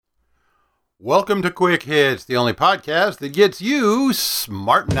Welcome to Quick Hits, the only podcast that gets you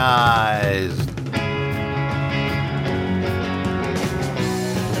smartenized.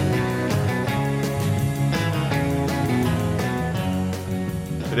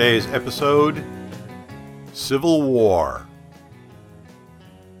 Today's episode, Civil War.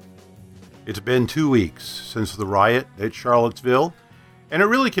 It's been 2 weeks since the riot at Charlottesville, and it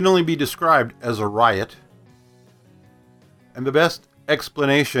really can only be described as a riot. And the best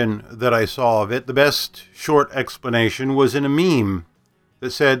explanation that I saw of it, the best short explanation, was in a meme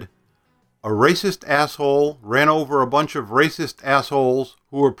that said, a racist asshole ran over a bunch of racist assholes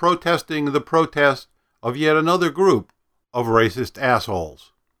who were protesting the protest of yet another group of racist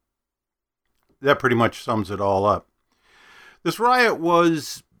assholes. That pretty much sums it all up. This riot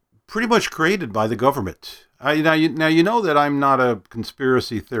was pretty much created by the government. Now you know that I'm not a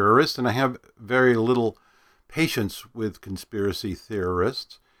conspiracy theorist, and I have very little patience with conspiracy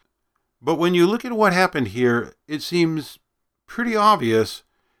theorists. But when you look at what happened here, it seems pretty obvious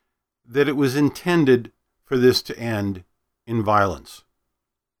that it was intended for this to end in violence.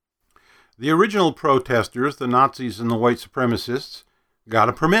 The original protesters, the Nazis and the white supremacists, got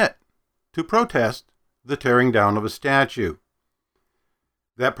a permit to protest the tearing down of a statue.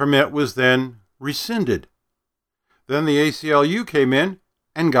 That permit was then rescinded. Then the ACLU came in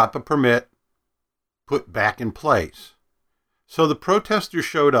and got the permit put back in place. So the protesters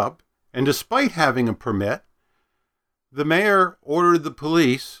showed up, and despite having a permit, the mayor ordered the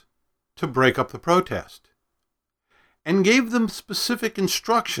police to break up the protest and gave them specific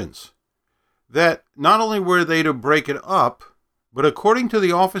instructions that not only were they to break it up, but according to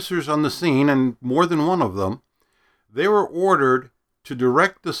the officers on the scene, and more than one of them, they were ordered to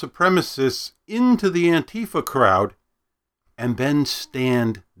direct the supremacists into the Antifa crowd and then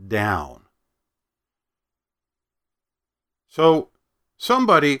stand down. So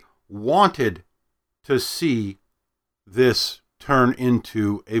somebody wanted to see this turn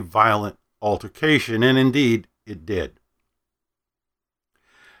into a violent altercation, and indeed it did.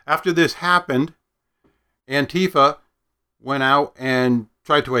 After this happened, Antifa went out and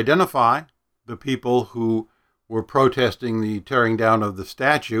tried to identify the people who were protesting the tearing down of the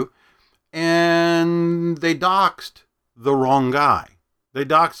statue, and they doxed the wrong guy. They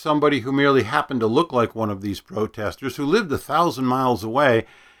doxed somebody who merely happened to look like one of these protesters, who lived 1,000 miles away,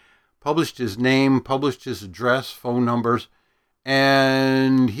 published his name, published his address, phone numbers,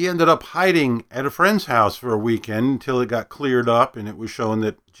 and he ended up hiding at a friend's house for a weekend until it got cleared up and it was shown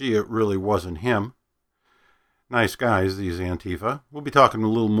that, gee, it really wasn't him. Nice guys, these Antifa. We'll be talking a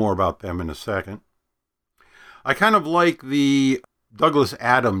little more about them in a second. I kind of like the Douglas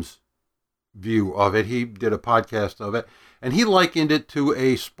Adams view of it. He did a podcast of it, and he likened it to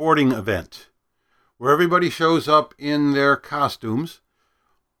a sporting event where everybody shows up in their costumes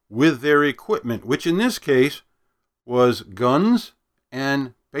with their equipment, which in this case was guns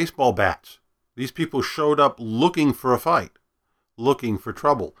and baseball bats. These people showed up looking for a fight, looking for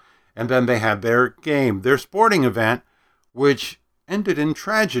trouble. And then they had their game, their sporting event, which ended in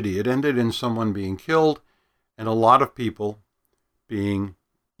tragedy. It ended in someone being killed and a lot of people being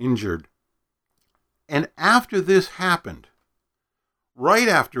injured. And after this happened, right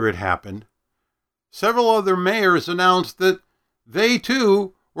after it happened, several other mayors announced that they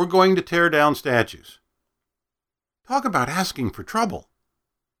too were going to tear down statues. Talk about asking for trouble.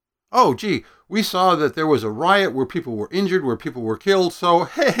 Oh, gee, we saw that there was a riot where people were injured, where people were killed, so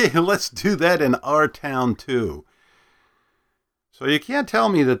hey, let's do that in our town too. So you can't tell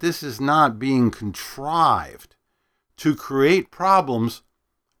me that this is not being contrived to create problems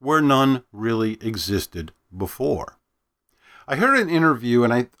where none really existed before. I heard an interview,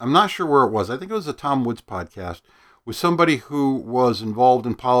 and I'm not sure where it was. I think it was a Tom Woods podcast with somebody who was involved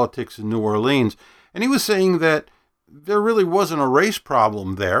in politics in New Orleans. And he was saying that there really wasn't a race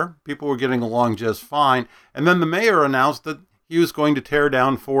problem there. People were getting along just fine. And then the mayor announced that he was going to tear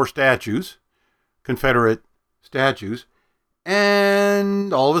down 4 statues, Confederate statues.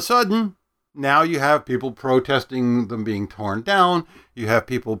 And all of a sudden, now you have people protesting them being torn down. You have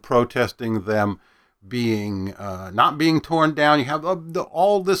people protesting them being not being torn down. You have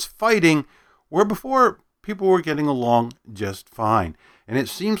all this fighting where before people were getting along just fine. And it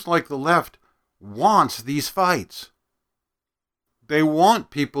seems like the left wants these fights. They want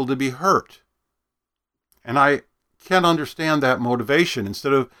people to be hurt. And I can't understand that motivation.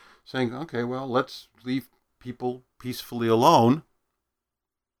 Instead of saying, okay, well, let's leave people peacefully alone.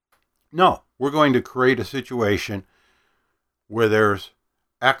 No, we're going to create a situation where there's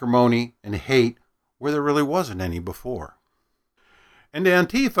acrimony and hate where there really wasn't any before. And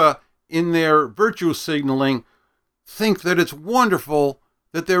Antifa, in their virtue signaling, think that it's wonderful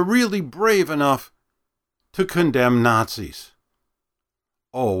that they're really brave enough to condemn Nazis.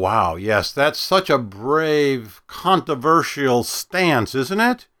 Oh, wow, yes, that's such a brave, controversial stance, isn't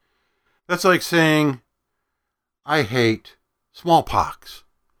it? That's like saying, I hate smallpox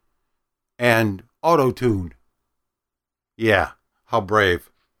and auto-tune. Yeah, how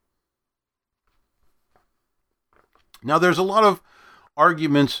brave. Now, there's a lot of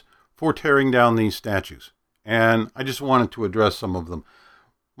arguments for tearing down these statues, and I just wanted to address some of them.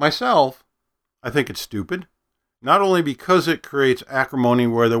 Myself, I think it's stupid, not only because it creates acrimony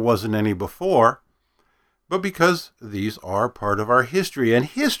where there wasn't any before, but because these are part of our history. And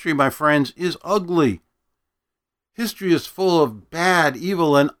history, my friends, is ugly. History is full of bad,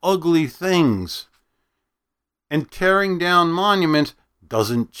 evil, and ugly things. And tearing down monuments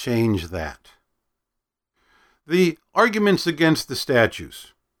doesn't change that. The arguments against the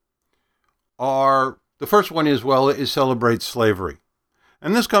statues are, the first one is, well, it celebrates slavery.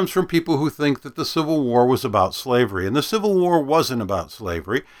 And this comes from people who think that the Civil War was about slavery. And the Civil War wasn't about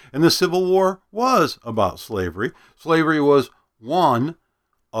slavery. And the Civil War was about slavery. Slavery was one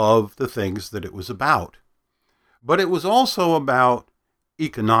of the things that it was about. But it was also about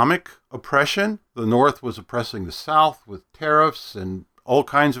economic oppression. The North was oppressing the South with tariffs and all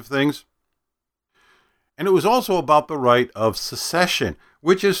kinds of things. And it was also about the right of secession,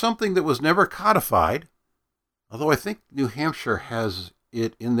 which is something that was never codified, although I think New Hampshire has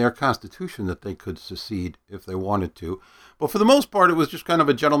it in their constitution that they could secede if they wanted to. But for the most part, it was just kind of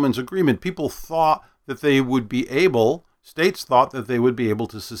a gentleman's agreement. People thought that they would be able, states thought that they would be able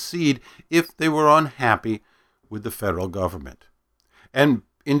to secede if they were unhappy with the federal government. And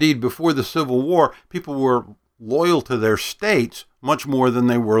indeed, before the Civil War, people were loyal to their states much more than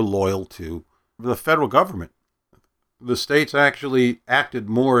they were loyal to the federal government. The states actually acted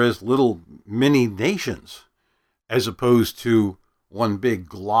more as little mini nations as opposed to one big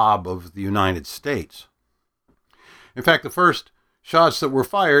glob of the United States. In fact, the first shots that were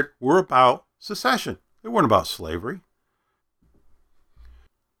fired were about secession. They weren't about slavery.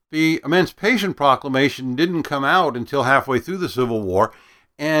 The Emancipation Proclamation didn't come out until halfway through the Civil War,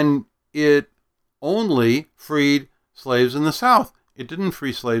 and it only freed slaves in the South. It didn't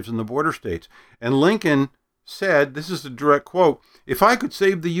free slaves in the border states. And Lincoln said, this is a direct quote, "If I could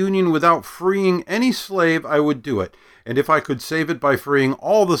save the Union without freeing any slave, I would do it. And if I could save it by freeing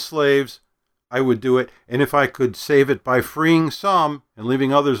all the slaves, I would do it. And if I could save it by freeing some and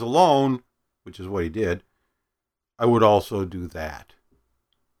leaving others alone," which is what he did, "I would also do that."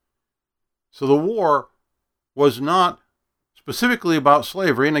 So the war was not specifically about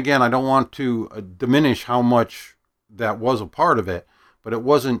slavery. And again, I don't want to diminish how much that was a part of it, but it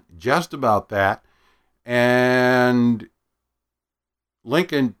wasn't just about that. And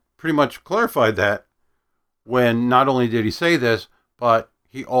Lincoln pretty much clarified that when not only did he say this, but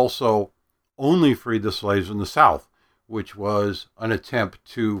he also only freed the slaves in the South, which was an attempt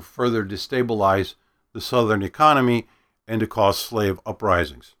to further destabilize the Southern economy and to cause slave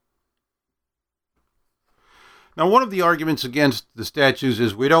uprisings. Now, one of the arguments against the statues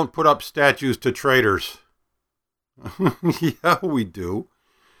is we don't put up statues to traitors. Yeah, we do.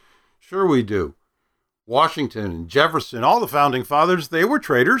 Sure we do. Washington and Jefferson, all the founding fathers, they were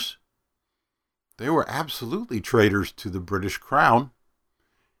traitors. They were absolutely traitors to the British crown.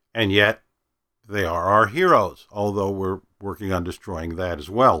 And yet, they are our heroes, although we're working on destroying that as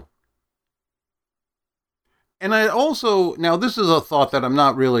well. And I also, now this is a thought that I'm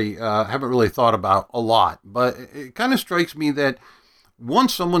not really, haven't really thought about a lot, but it kind of strikes me that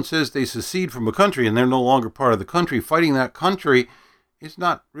once someone says they secede from a country and they're no longer part of the country, fighting that country is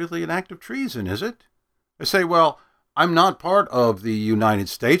not really an act of treason, is it? I say, well, I'm not part of the United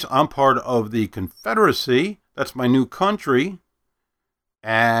States. I'm part of the Confederacy. That's my new country.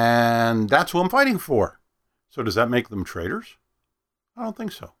 And that's who I'm fighting for. So does that make them traitors? I don't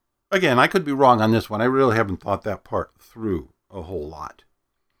think so. Again, I could be wrong on this one. I really haven't thought that part through a whole lot.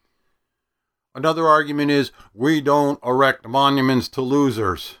 Another argument is we don't erect monuments to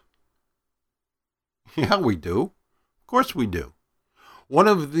losers. Yeah, we do. Of course we do. One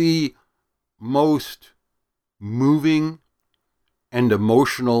of the most moving and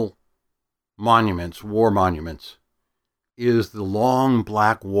emotional monuments, war monuments, is the long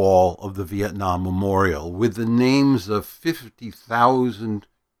black wall of the Vietnam Memorial with the names of 50,000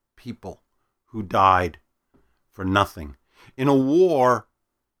 people who died for nothing in a war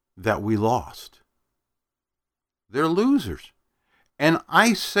that we lost. They're losers. And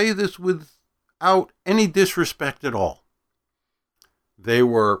I say this without any disrespect at all. They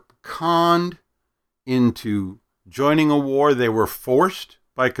were conned into joining a war. They were forced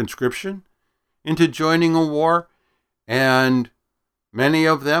by conscription into joining a war. And Many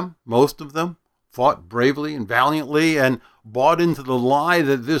of them, most of them, fought bravely and valiantly and bought into the lie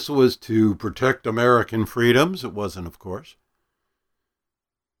that this was to protect American freedoms. It wasn't, of course.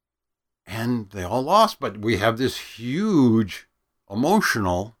 And they all lost, but we have this huge,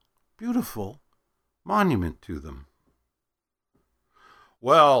 emotional, beautiful monument to them.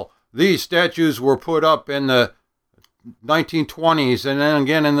 Well, these statues were put up in the 1920s and then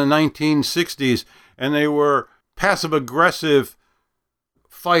again in the 1960s, and they were passive-aggressive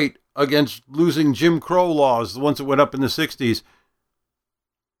fight against losing Jim Crow laws, the ones that went up in the 60s.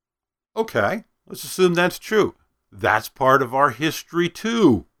 Okay, let's assume that's true. That's part of our history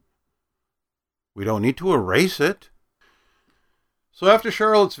too. We don't need to erase it. So after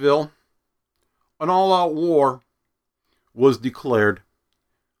Charlottesville, an all-out war was declared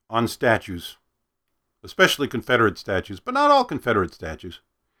on statues, especially Confederate statues, but not all Confederate statues.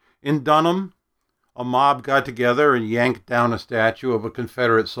 In Dunham, a mob got together and yanked down a statue of a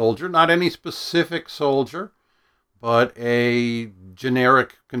Confederate soldier, not any specific soldier, but a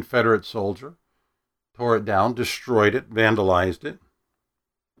generic Confederate soldier. Tore it down, destroyed it, vandalized it.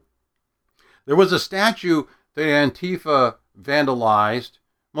 There was a statue that Antifa vandalized,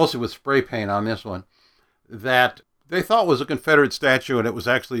 mostly with spray paint on this one, that they thought was a Confederate statue, and it was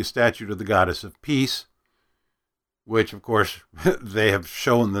actually a statue to the goddess of peace, which, of course, they have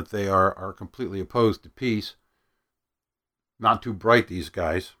shown that they are completely opposed to peace. Not too bright, these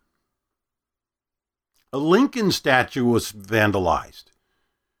guys. A Lincoln statue was vandalized.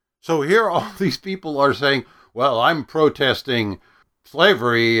 So here all these people are saying, well, I'm protesting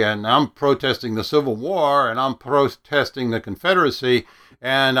slavery, and I'm protesting the Civil War, and I'm protesting the Confederacy,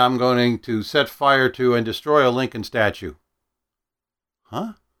 and I'm going to set fire to and destroy a Lincoln statue.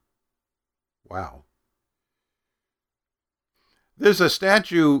 Huh? Wow. There's a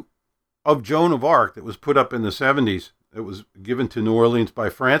statue of Joan of Arc that was put up in the 70s. It was given to New Orleans by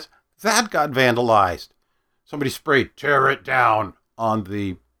France. That got vandalized. Somebody sprayed "tear it down" on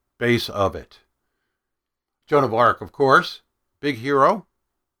the base of it. Joan of Arc, of course, big hero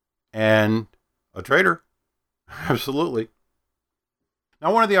and a traitor. Absolutely.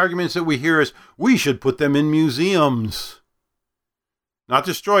 Now, one of the arguments that we hear is we should put them in museums. Not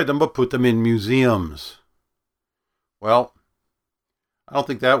destroy them, but put them in museums. Well, I don't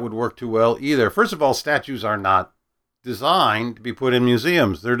think that would work too well either. First of all, statues are not designed to be put in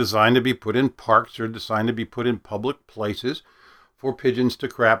museums. They're designed to be put in parks. They're designed to be put in public places for pigeons to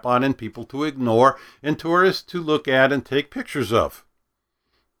crap on and people to ignore and tourists to look at and take pictures of.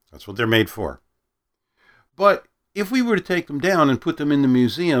 That's what they're made for. But if we were to take them down and put them in the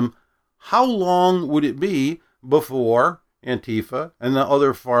museum, how long would it be before Antifa and the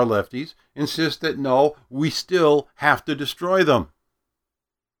other far lefties insist that no, we still have to destroy them?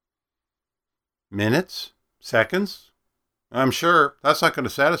 Minutes? Seconds? I'm sure that's not going to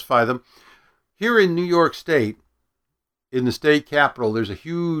satisfy them. Here in New York State, in the state capitol, there's a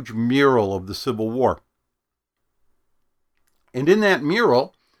huge mural of the Civil War. And in that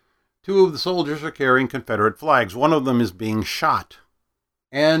mural, two of the soldiers are carrying Confederate flags. One of them is being shot.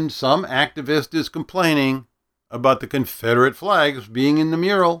 And some activist is complaining about the Confederate flags being in the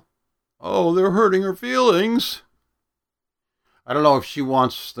mural. Oh, they're hurting her feelings. I don't know if she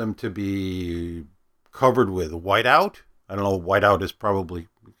wants them to be covered with whiteout. I don't know, whiteout is probably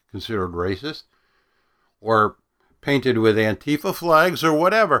considered racist. Or painted with Antifa flags or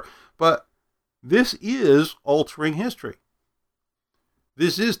whatever. But this is altering history.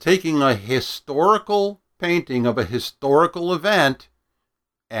 This is taking a historical painting of a historical event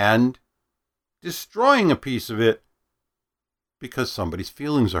and destroying a piece of it because somebody's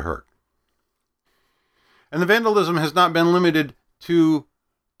feelings are hurt. And the vandalism has not been limited to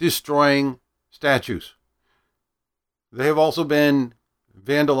destroying statues. They have also been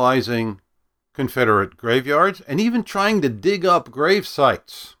vandalizing Confederate graveyards and even trying to dig up grave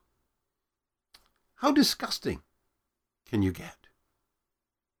sites. How disgusting can you get?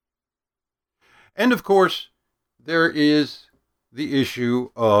 And of course, there is the issue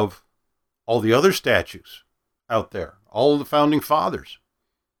of all the other statues out there, all of the founding fathers.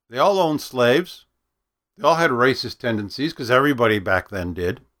 They all owned slaves. They all had racist tendencies because everybody back then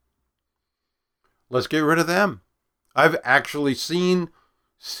did. Let's get rid of them. I've actually seen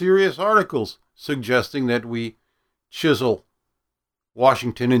serious articles suggesting that we chisel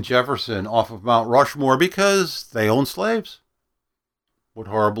Washington and Jefferson off of Mount Rushmore because they owned slaves. What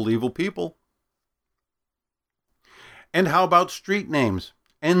horrible, evil people. And how about street names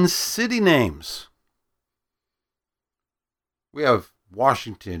and city names? We have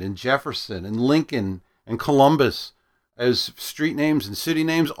Washington and Jefferson and Lincoln and Columbus as street names and city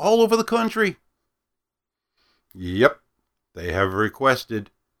names all over the country. Yep, they have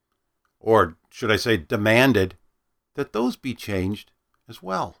requested, or should I say demanded, that those be changed as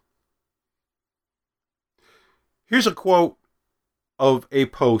well. Here's a quote of a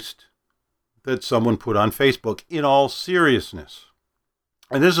post that someone put on Facebook in all seriousness.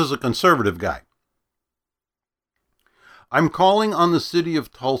 And this is a conservative guy. I'm calling on the city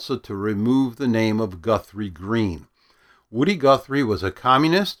of Tulsa to remove the name of Guthrie Green. Woody Guthrie was a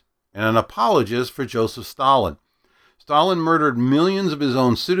communist and an apologist for Joseph Stalin. Stalin murdered millions of his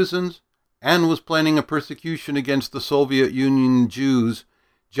own citizens and was planning a persecution against the Soviet Union Jews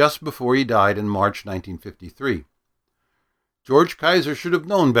just before he died in March 1953. George Kaiser should have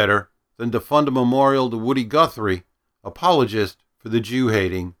known better than to fund a memorial to Woody Guthrie, apologist for the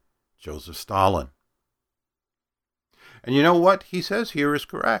Jew-hating Joseph Stalin. And you know what he says here is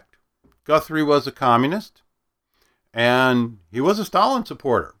correct. Guthrie was a communist, and he was a Stalin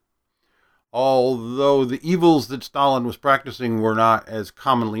supporter. Although the evils that Stalin was practicing were not as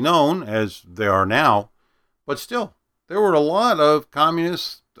commonly known as they are now, but still, there were a lot of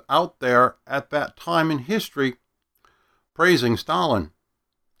communists out there at that time in history praising Stalin.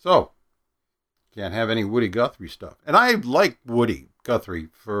 So, can't have any Woody Guthrie stuff. And I like Woody Guthrie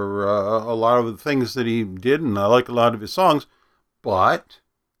for a lot of the things that he did, and I like a lot of his songs, but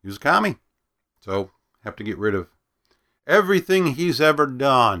he was a commie. So, have to get rid of everything he's ever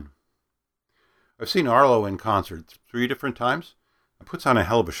done. I've seen Arlo in concert 3 different times. It puts on a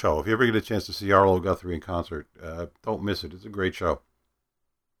hell of a show. If you ever get a chance to see Arlo Guthrie in concert, don't miss it. It's a great show.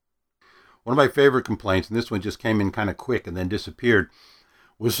 One of my favorite complaints, and this one just came in kind of quick and then disappeared,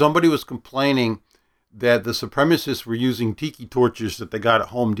 was somebody was complaining that the supremacists were using tiki torches that they got at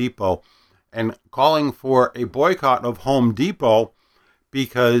Home Depot and calling for a boycott of Home Depot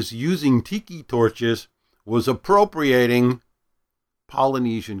because using tiki torches was appropriating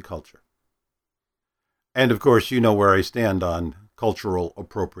Polynesian culture. And of course, you know where I stand on cultural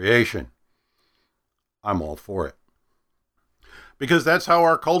appropriation. I'm all for it. Because that's how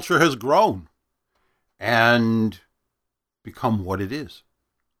our culture has grown and become what it is.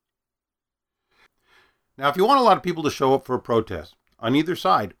 Now, if you want a lot of people to show up for a protest, on either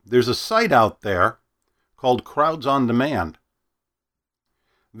side, there's a site out there called Crowds on Demand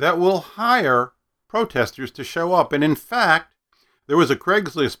that will hire protesters to show up. And in fact, there was a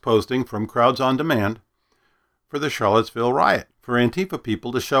Craigslist posting from Crowds on Demand for the Charlottesville riot, for Antifa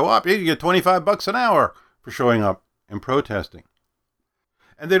people to show up. You get $25 an hour for showing up and protesting.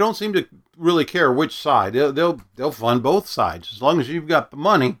 And they don't seem to really care which side. They'll fund both sides. As long as you've got the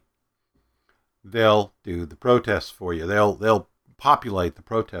money, they'll do the protests for you. They'll populate the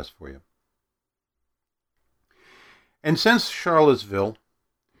protests for you. And since Charlottesville,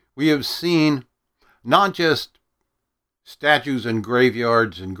 we have seen not just statues and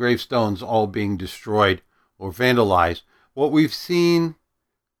graveyards and gravestones all being destroyed or vandalized. What we've seen,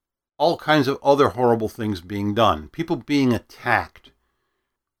 all kinds of other horrible things being done. People being attacked.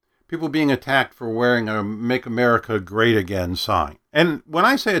 People being attacked for wearing a Make America Great Again sign. And when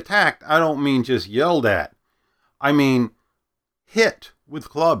I say attacked, I don't mean just yelled at. I mean hit with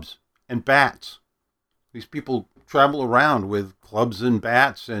clubs and bats. These people travel around with clubs and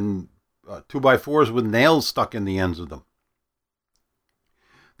bats and 2x4s with nails stuck in the ends of them.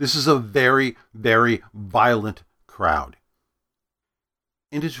 This is a very, very violent crowd.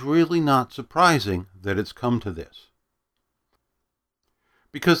 And it's really not surprising that it's come to this.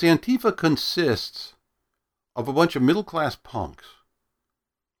 Because Antifa consists of a bunch of middle-class punks.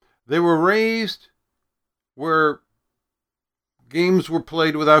 They were raised where games were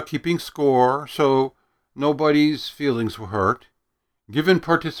played without keeping score, so nobody's feelings were hurt, given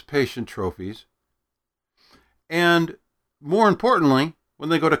participation trophies, and more importantly, when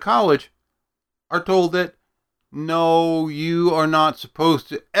they go to college, are told that, no, you are not supposed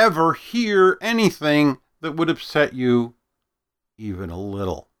to ever hear anything that would upset you even a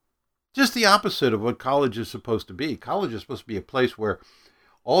little. Just the opposite of what college is supposed to be. College is supposed to be a place where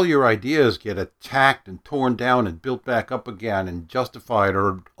all your ideas get attacked and torn down and built back up again and justified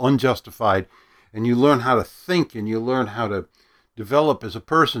or unjustified, and you learn how to think and you learn how to develop as a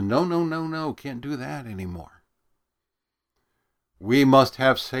person. No, can't do that anymore. We must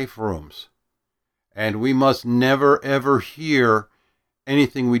have safe rooms, and we must never ever hear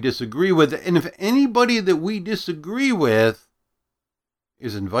anything we disagree with. And if anybody that we disagree with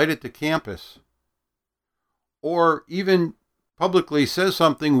is invited to campus or even publicly says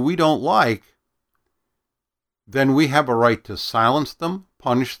something we don't like, then we have a right to silence them,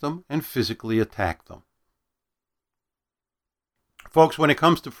 punish them, and physically attack them. Folks, when it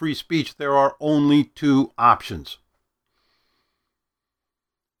comes to free speech, there are only 2 options.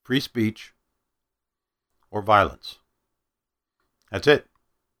 Free speech or violence. That's it.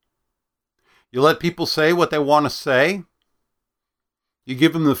 You let people say what they want to say. You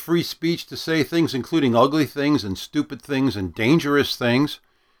give them the free speech to say things, including ugly things and stupid things and dangerous things,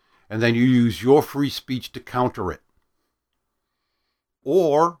 and then you use your free speech to counter it.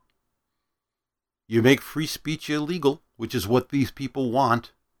 Or you make free speech illegal, which is what these people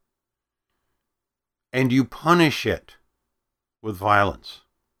want, and you punish it with violence.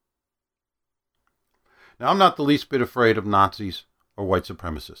 Now, I'm not the least bit afraid of Nazis or white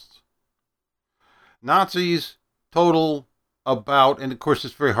supremacists. Nazis total about, and of course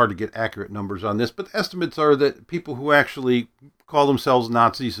it's very hard to get accurate numbers on this, but estimates are that people who actually call themselves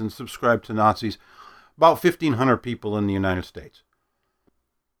Nazis and subscribe to Nazis, about 1,500 people in the United States.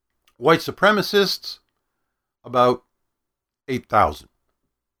 White supremacists, about 8,000.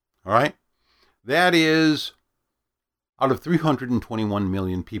 All right? That is out of 321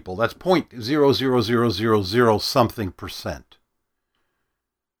 million people. That's 0.00000 something percent.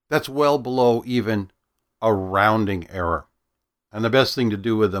 That's well below even a rounding error. And the best thing to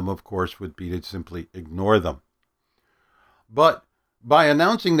do with them, of course, would be to simply ignore them. But by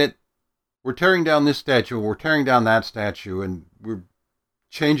announcing that we're tearing down this statue, we're tearing down that statue, and we're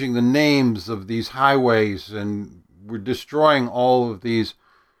changing the names of these highways, and we're destroying all of these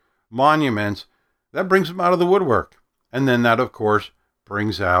monuments, that brings them out of the woodwork. And then that, of course,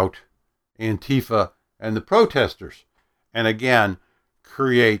 brings out Antifa and the protesters. And again,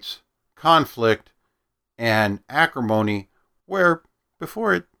 creates conflict and acrimony where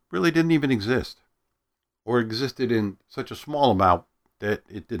before it really didn't even exist, or existed in such a small amount that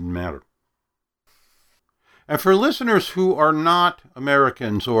it didn't matter. And for listeners who are not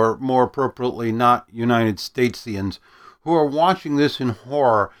Americans, or more appropriately, not United Statesians, who are watching this in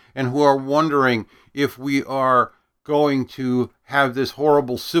horror and who are wondering if we are going to have this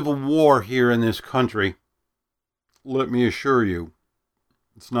horrible civil war here in this country, let me assure you,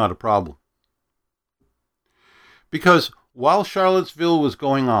 it's not a problem. Because while Charlottesville was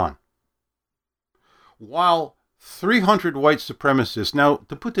going on, while 300 white supremacists, now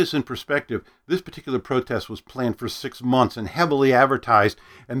to put this in perspective, this particular protest was planned for 6 months and heavily advertised,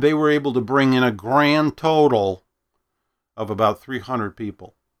 and they were able to bring in a grand total of about 300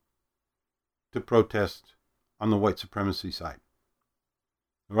 people to protest on the white supremacy side.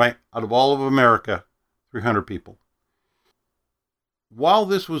 Right? Out of all of America, 300 people. While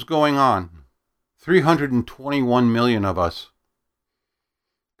this was going on, 321 million of us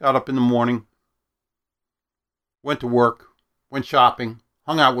got up in the morning, went to work, went shopping,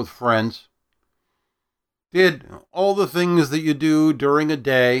 hung out with friends, did all the things that you do during a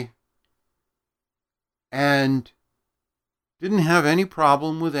day, and didn't have any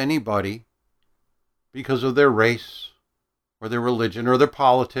problem with anybody because of their race or their religion or their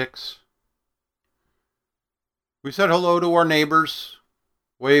politics. We said hello to our neighbors,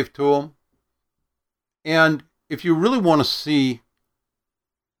 waved to them. And if you really want to see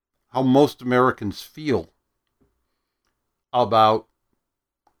how most Americans feel about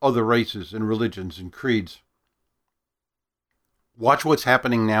other races and religions and creeds, watch what's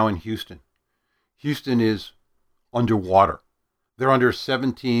happening now in Houston. Houston is underwater. They're under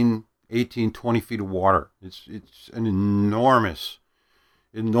 17, 18, 20 feet of water. It's an enormous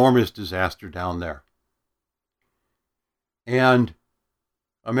disaster down there. And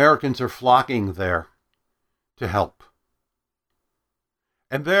Americans are flocking there to help.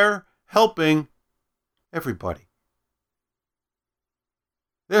 And they're helping everybody.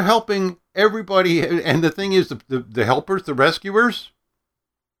 They're helping everybody. And the thing is, the helpers, the rescuers,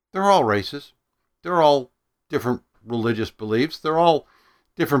 they're all races. They're all different religious beliefs. They're all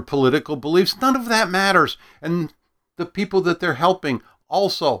different political beliefs. None of that matters. And the people that they're helping,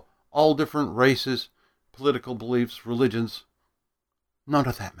 also all different races, political beliefs, religions. None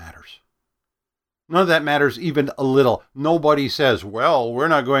of that matters. None of that matters even a little. Nobody says, well, we're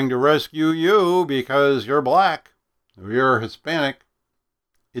not going to rescue you because you're black or you're Hispanic.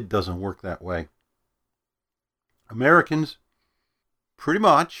 It doesn't work that way. Americans pretty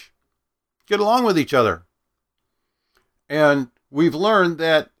much get along with each other. And we've learned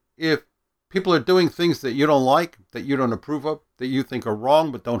that if people are doing things that you don't like, that you don't approve of, that you think are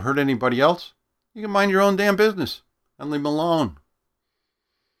wrong but don't hurt anybody else, you can mind your own damn business and leave them alone.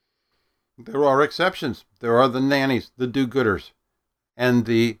 There are exceptions. There are the nannies, the do-gooders, and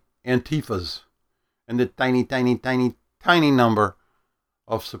the Antifas, and the tiny, tiny, tiny, tiny number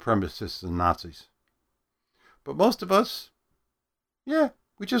of supremacists and Nazis. But most of us,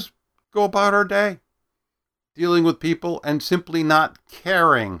 we just go about our day, dealing with people and simply not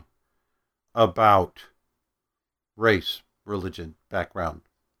caring about race, religion, background,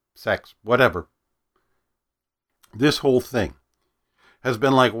 sex, whatever. This whole thing has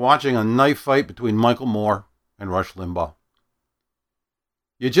been like watching a knife fight between Michael Moore and Rush Limbaugh.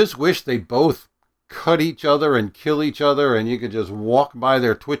 You just wish they both cut each other and kill each other, and you could just walk by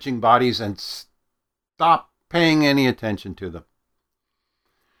their twitching bodies and stop paying any attention to them.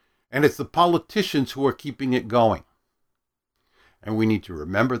 And it's the politicians who are keeping it going. And we need to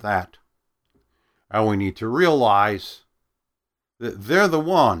remember that. And we need to realize that they're the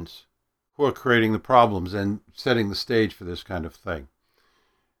ones who are creating the problems and setting the stage for this kind of thing.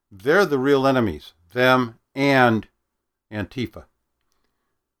 They're the real enemies, them and Antifa,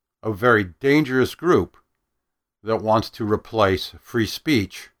 a very dangerous group that wants to replace free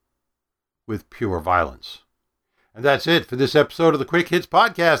speech with pure violence. And that's it for this episode of the Quick Hits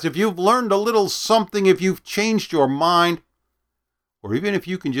Podcast. If you've learned a little something, if you've changed your mind, or even if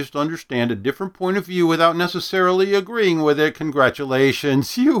you can just understand a different point of view without necessarily agreeing with it,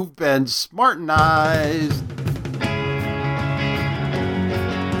 congratulations, you've been smartenized.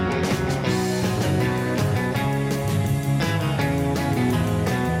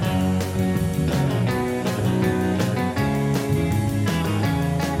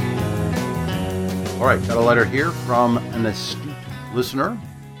 All right, got a letter here from an astute listener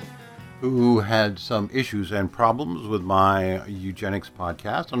who had some issues and problems with my eugenics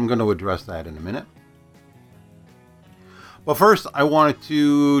podcast. I'm going to address that in a minute. But first, I wanted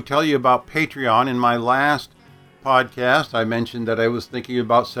to tell you about Patreon. In my last podcast, I mentioned that I was thinking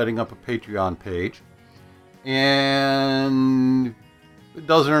about setting up a Patreon page. And a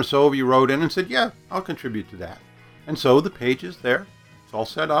dozen or so of you wrote in and said, yeah, I'll contribute to that. And so the page is there. It's all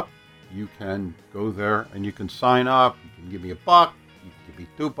set up. You can go there and you can sign up. You can give me $1. You can give me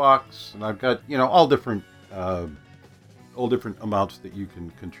 $2. And I've got, all different amounts that you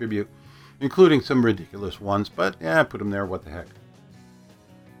can contribute, including some ridiculous ones. But yeah, put them there. What the heck?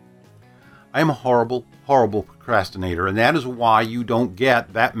 I'm a horrible, horrible procrastinator. And that is why you don't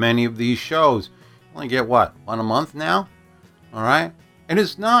get that many of these shows. You only get what? One a month now? All right. And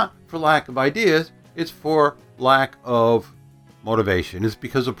it's not for lack of ideas. It's for lack of motivation. It's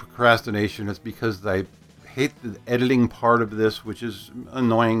because of procrastination. It's because I hate the editing part of this, which is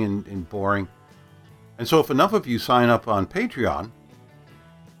annoying and boring. And so if enough of you sign up on Patreon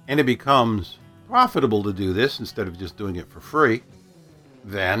and it becomes profitable to do this instead of just doing it for free,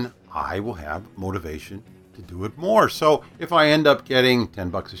 then I will have motivation to do it more. So if I end up getting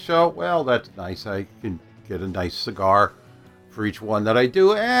 $10 a show, well, that's nice. I can get a nice cigar for each one that I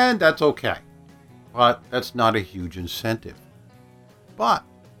do, and that's okay. But that's not a huge incentive. But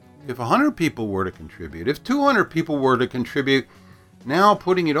if 100 people were to contribute, if 200 people were to contribute, now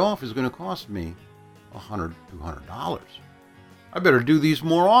putting it off is going to cost me $100, $200. I better do these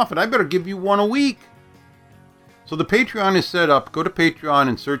more often. I better give you one a week. So the Patreon is set up. Go to Patreon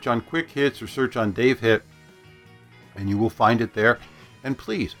and search on Quick Hits or search on Dave Hit, and you will find it there. And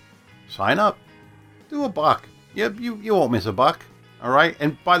please, sign up. Do $1. You won't miss $1. All right?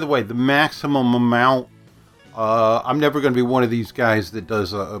 And by the way, the maximum amount, I'm never going to be one of these guys that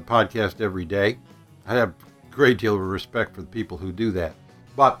does a podcast every day. I have a great deal of respect for the people who do that.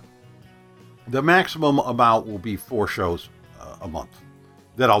 But the maximum amount will be 4 shows a month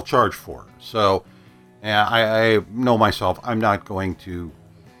that I'll charge for. So I know myself, I'm not going to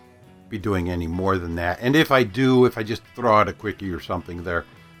be doing any more than that. And if I do, if I just throw out a quickie or something there,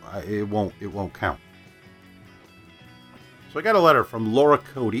 it won't count. So I got a letter from Laura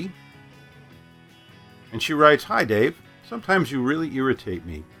Cody. And she writes, "Hi, Dave. Sometimes you really irritate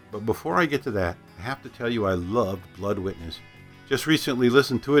me. But before I get to that, I have to tell you I loved Blood Witness. Just recently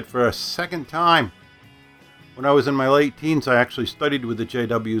listened to it for a second time. When I was in my late teens, I actually studied with the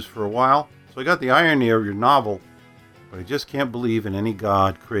JWs for a while. So I got the irony of your novel, but I just can't believe in any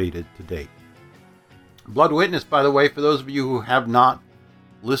God created to date." Blood Witness, by the way, for those of you who have not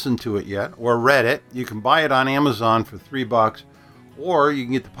listened to it yet or read it, you can buy it on Amazon for $3, or you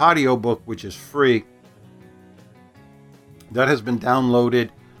can get the Patio book, which is free. That has been downloaded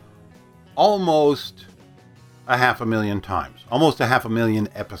almost 500,000 times, almost 500,000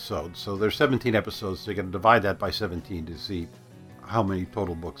 episodes. So there's 17 episodes, so you got to divide that by 17 to see how many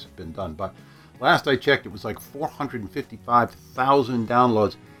total books have been done. But last I checked, it was like 455,000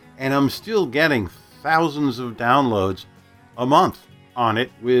 downloads, and I'm still getting thousands of downloads a month on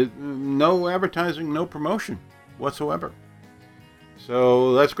it with no advertising, no promotion whatsoever.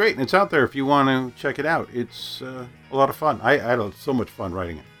 So that's great, and it's out there if you want to check it out. It's a lot of fun. I had so much fun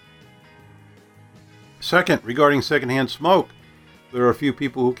writing it. Second, regarding secondhand smoke, there are a few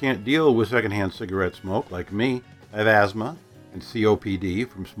people who can't deal with secondhand cigarette smoke, like me. I have asthma and COPD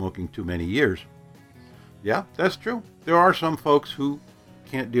from smoking too many years. Yeah, that's true. There are some folks who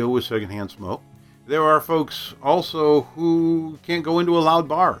can't deal with secondhand smoke. There are folks also who can't go into a loud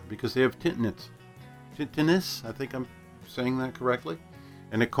bar because they have tinnitus. Tinnitus, I think I'm saying that correctly.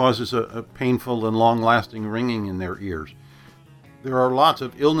 And it causes a painful and long-lasting ringing in their ears. There are lots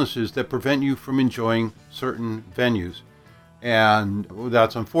of illnesses that prevent you from enjoying certain venues. And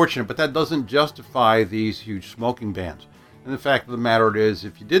that's unfortunate, but that doesn't justify these huge smoking bans. And the fact of the matter is,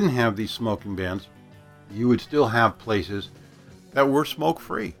 if you didn't have these smoking bans, you would still have places that were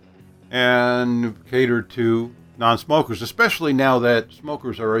smoke-free and catered to non-smokers, especially now that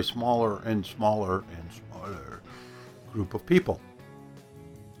smokers are a smaller and smaller group of people.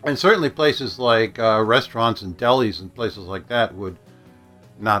 And certainly places like restaurants and delis and places like that would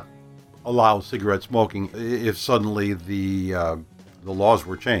not allow cigarette smoking if suddenly the laws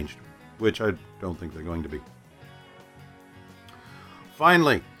were changed, which I don't think they're going to be.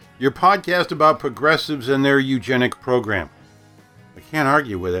 Finally, your podcast about progressives and their eugenic program. I can't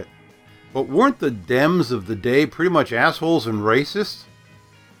argue with it, but weren't the Dems of the day pretty much assholes and racists?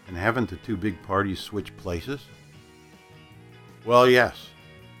 And haven't the two big parties switched places? Well, yes,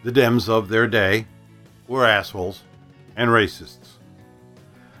 the Dems of their day were assholes and racists.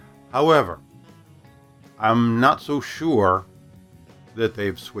 However, I'm not so sure that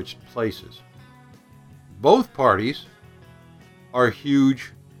they've switched places. Both parties are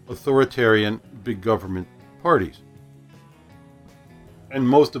huge, authoritarian, big government parties. And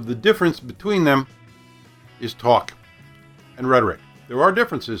most of the difference between them is talk and rhetoric. There are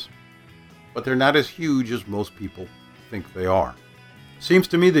differences, but they're not as huge as most people think they are. Seems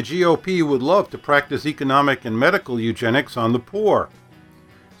to me the GOP would love to practice economic and medical eugenics on the poor.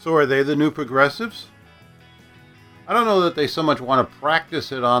 So are they the new progressives? I don't know that they so much want to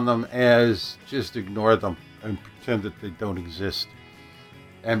practice it on them as just ignore them and pretend that they don't exist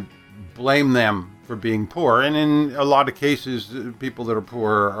and blame them for being poor. And in a lot of cases, people that are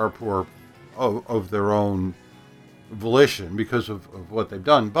poor of their own volition because of what they've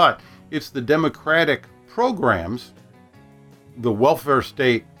done. But it's the democratic programs, the welfare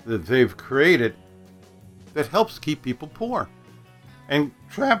state that they've created, that helps keep people poor and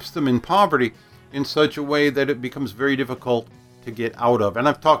traps them in poverty in such a way that it becomes very difficult to get out of. And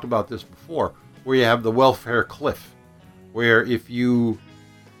I've talked about this before, where you have the welfare cliff, where if you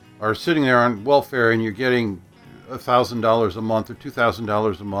are sitting there on welfare and you're getting $1,000 a month or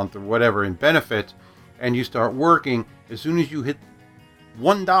 $2,000 a month or whatever in benefits, and you start working, as soon as you hit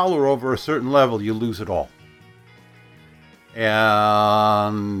 $1 over a certain level, you lose it all.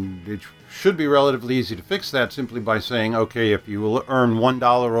 And it should be relatively easy to fix that simply by saying, okay, if you earn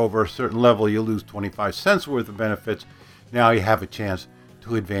 $1 over a certain level, you lose 25 cents worth of benefits. Now you have a chance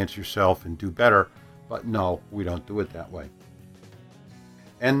to advance yourself and do better. But no, we don't do it that way.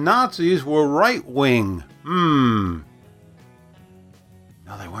 And Nazis were right-wing. No,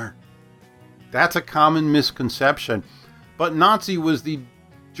 they weren't. That's a common misconception. But Nazi was the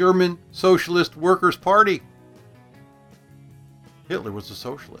German Socialist Workers' Party. Hitler was a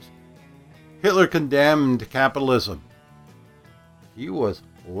socialist. Hitler condemned capitalism. He was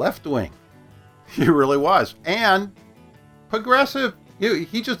left-wing. He really was. And progressive.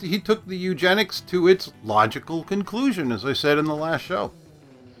 He took the eugenics to its logical conclusion, as I said in the last show.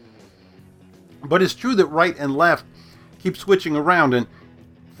 But it's true that right and left keep switching around. And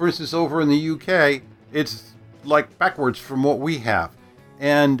for instance, over in the UK, it's like backwards from what we have.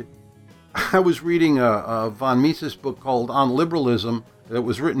 And I was reading a von Mises book called On Liberalism that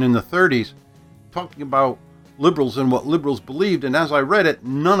was written in the 30s, talking about liberals and what liberals believed. And as I read it,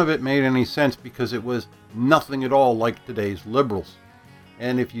 none of it made any sense because it was nothing at all like today's liberals.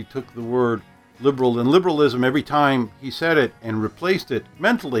 And if you took the word liberal and liberalism every time he said it and replaced it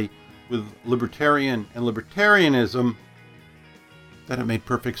mentally with libertarian and libertarianism, then it made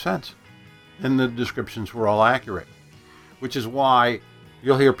perfect sense. And the descriptions were all accurate. Which is why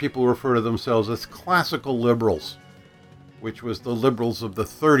you'll hear people refer to themselves as classical liberals, which was the liberals of the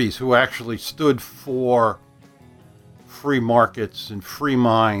 30s who actually stood for free markets and free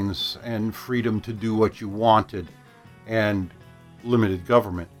minds and freedom to do what you wanted and limited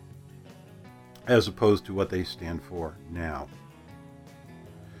government, as opposed to what they stand for now.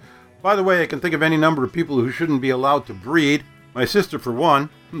 By the way, I can think of any number of people who shouldn't be allowed to breed. My sister, for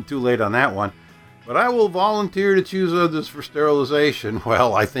one. Too late on that one. But I will volunteer to choose others for sterilization.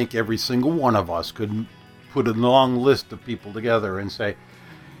 Well, I think every single one of us could put a long list of people together and say,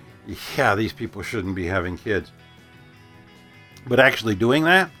 yeah, these people shouldn't be having kids. But actually doing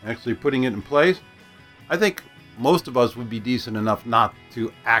that, actually putting it in place, I think most of us would be decent enough not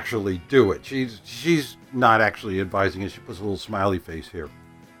to actually do it. She's not actually advising it. She puts a little smiley face here.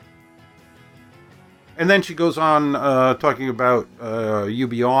 And then she goes on talking about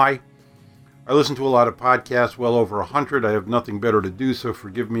UBI, I listen to a lot of podcasts, well over 100. I have nothing better to do, so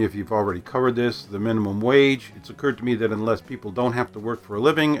forgive me if you've already covered this. The minimum wage. It's occurred to me that unless people don't have to work for a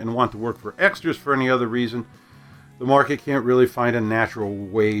living and want to work for extras for any other reason, the market can't really find a natural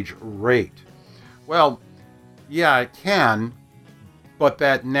wage rate. Well, yeah, it can, but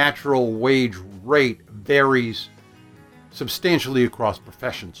that natural wage rate varies substantially across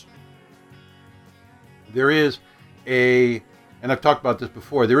professions. There is and I've talked about this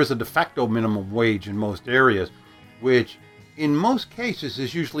before, there is a de facto minimum wage in most areas, which in most cases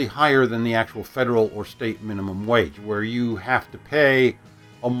is usually higher than the actual federal or state minimum wage, where you have to pay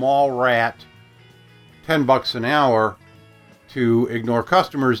a mall rat $10 an hour to ignore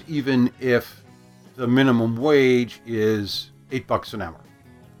customers, even if the minimum wage is $8 an hour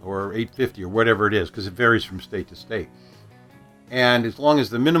or $8.50 or whatever it is, because it varies from state to state. And as long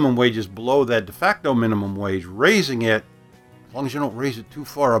as the minimum wage is below that de facto minimum wage, raising it, as long as you don't raise it too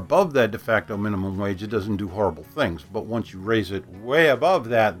far above that de facto minimum wage, it doesn't do horrible things. But once you raise it way above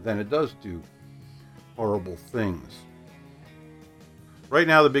that, then it does do horrible things. Right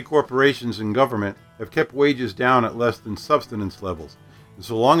now, the big corporations and government have kept wages down at less than subsistence levels. And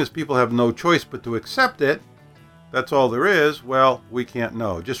so long as people have no choice but to accept it, that's all there is, well, we can't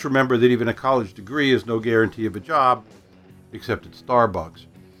know. Just remember that even a college degree is no guarantee of a job, except at Starbucks.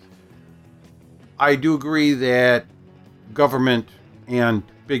 I do agree that government and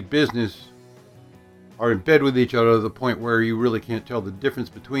big business are in bed with each other to the point where you really can't tell the difference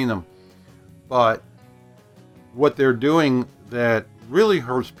between them. But what they're doing that really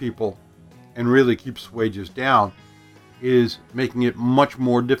hurts people and really keeps wages down is making it much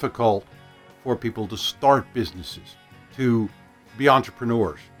more difficult for people to start businesses, to be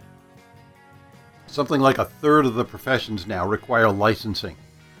entrepreneurs. Something like a third of the professions now require licensing.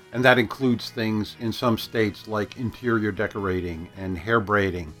 And that includes things in some states like interior decorating and hair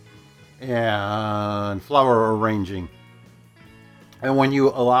braiding and flower arranging. And when you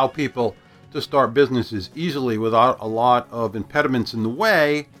allow people to start businesses easily without a lot of impediments in the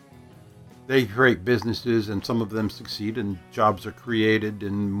way, they create businesses, and some of them succeed, and jobs are created,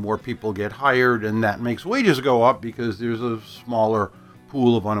 and more people get hired, and that makes wages go up because there's a smaller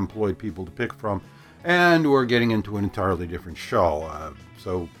pool of unemployed people to pick from. And we're getting into an entirely different show,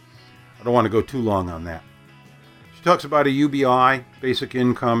 so I don't want to go too long on that. She talks about a UBI, basic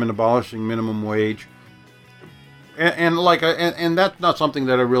income, and abolishing minimum wage. And that's not something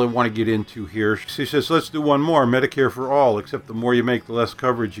that I really want to get into here. She says, let's do one more, Medicare for all, except the more you make, the less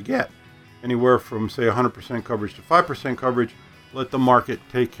coverage you get. Anywhere from, say, 100% coverage to 5% coverage, let the market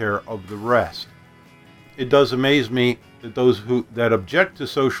take care of the rest. It does amaze me that those that object to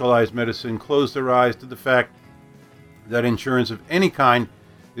socialized medicine close their eyes to the fact that insurance of any kind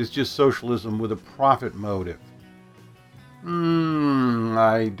is just socialism with a profit motive.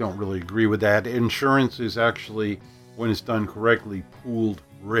 I don't really agree with that. Insurance is actually, when it's done correctly, pooled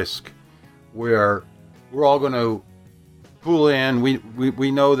risk, where we're all going to pool in.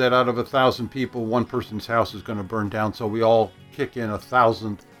 We know that out of 1,000 people, one person's house is going to burn down, so we all kick in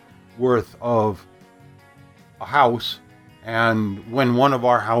 1,000th worth of a house, and when one of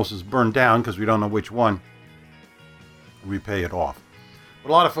our houses burn down, because we don't know which one, we pay it off. But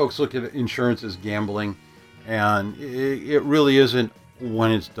a lot of folks look at insurance as gambling, and it really isn't when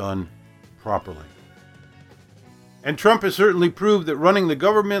it's done properly. And Trump has certainly proved that running the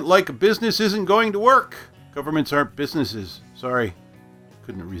government like a business isn't going to work. Governments aren't businesses. Sorry,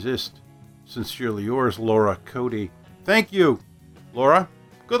 couldn't resist. Sincerely yours, Laura Cody. Thank you, Laura.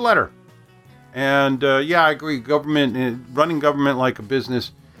 Good letter. And yeah, I agree. Running government like a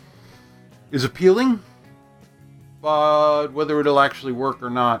business is appealing, but whether it'll actually work or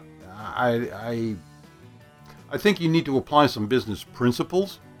not, I think you need to apply some business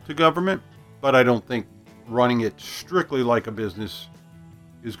principles to government, but I don't think running it strictly like a business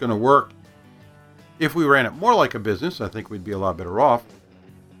is going to work. If we ran it more like a business, I think we'd be a lot better off.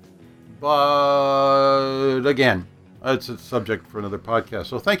 But again, it's a subject for another podcast.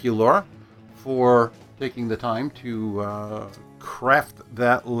 So thank you, Laura, for taking the time to craft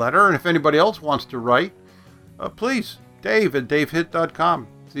that letter. And if anybody else wants to write, please, Dave at davehit.com.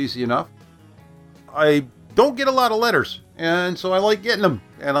 It's easy enough. I don't get a lot of letters, and so I like getting them,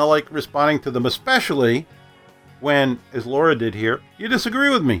 and I like responding to them, especially when, as Laura did here, you disagree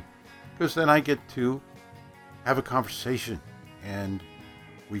with me, because then I get to have a conversation, and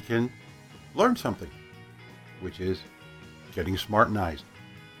we can learn something, which is getting smartenized.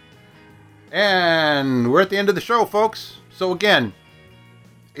 And we're at the end of the show, folks. So again,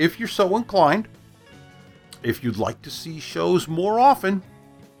 if you're so inclined, if you'd like to see shows more often,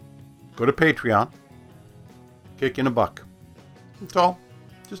 go to Patreon, kick in $1. That's all.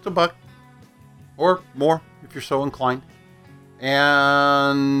 Just $1. or more if you're so inclined.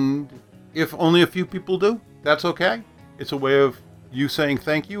 And if only a few people do, that's okay. It's a way of you saying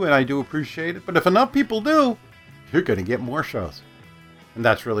thank you, and I do appreciate it. But if enough people do, you're going to get more shows. And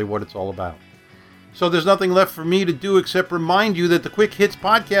that's really what it's all about. So there's nothing left for me to do except remind you that the Quick Hits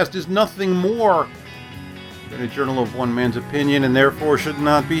podcast is nothing more than a journal of one man's opinion, and therefore should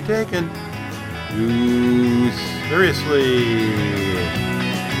not be taken too seriously.